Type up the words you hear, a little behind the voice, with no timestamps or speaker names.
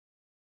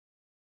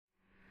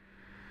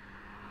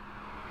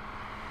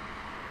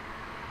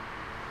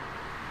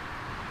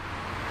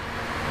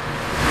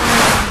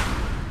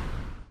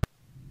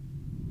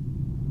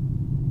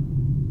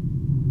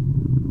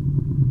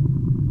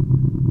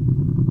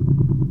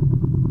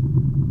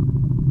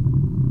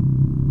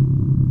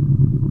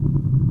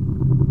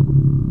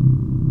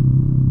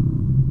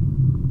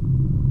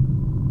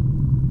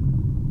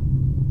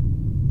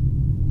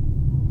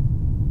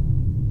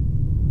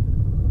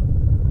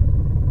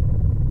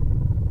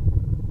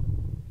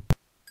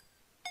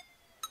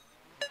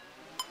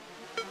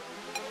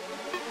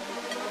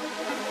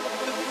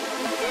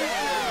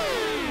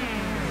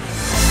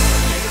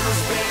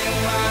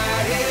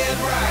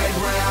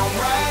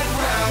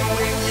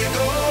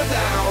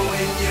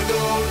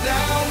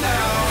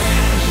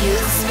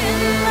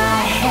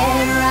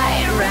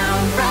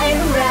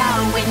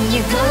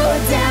you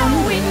go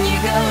down, when you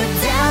go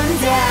down,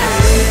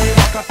 down. Hey,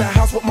 walk out the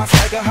house with my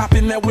swagger, hop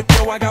in that whip,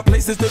 yo, I got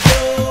places to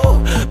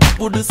go.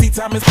 People to see,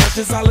 time is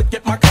precious, I look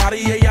at my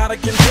Cartier out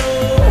of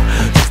control.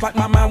 Just like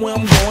my mind where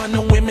I'm going,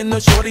 the women, the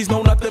shorties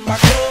know nothing but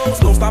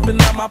clothes. No stopping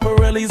at my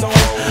Pirelli's on,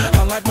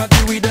 unlike my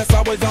jewelry that's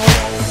always on.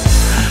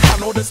 I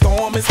know the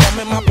storm is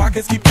coming, my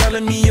pockets keep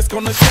telling me it's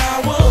gonna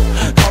shower.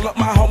 Call up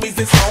my homies,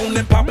 it's on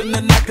and popping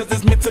the night, cause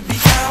it's meant to be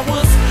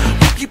ours.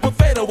 We keep a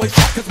fadeaway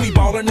shot, cause we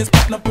ballin' this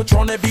platinum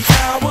Patron every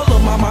hour. Lil'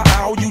 mama,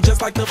 ow, you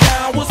just like the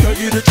flowers. Girl,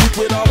 you the truth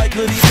with all that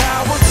goody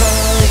power,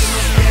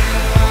 cause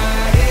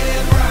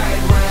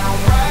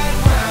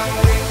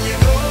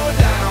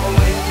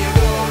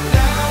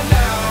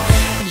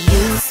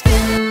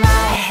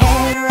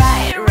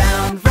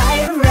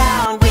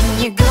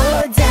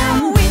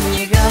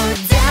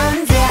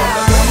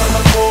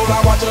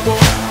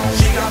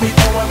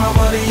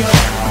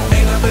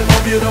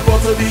beautiful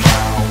to be.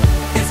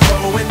 It's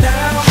going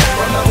down.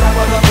 From the top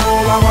of the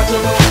pole, I watch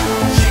her go.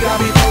 She got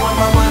me throwing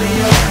my money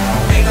up.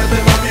 Ain't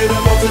nothing more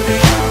beautiful to me.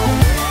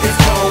 It's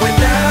going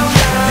down.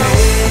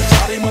 Hey,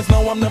 Charlie must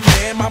know I'm the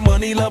man. My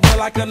money lover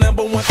like a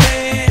 #1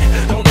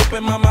 fan. Don't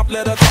open my mouth,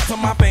 let her talk to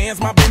my fans.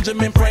 My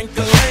Benjamin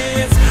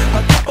Franklin's.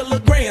 A couple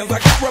of grands, I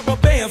got rubber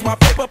bands. My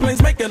paper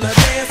planes making a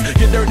dance.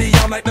 Get dirty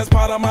all night, that's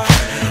part of my.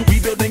 We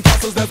building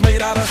castles that's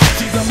made out of.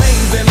 She's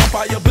amazing, I'm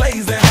fire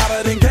blazing,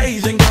 hotter than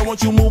Cajun. Girl,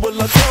 won't you move a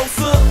little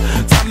closer?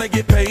 Time to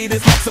get paid,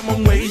 it's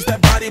maximum wage.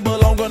 That body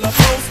belong on a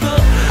poster.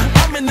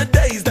 I'm in the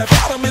days, that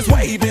bottom is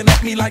waving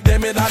at me like,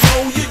 damn it, I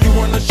know you. You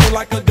run the show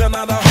like a gun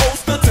out of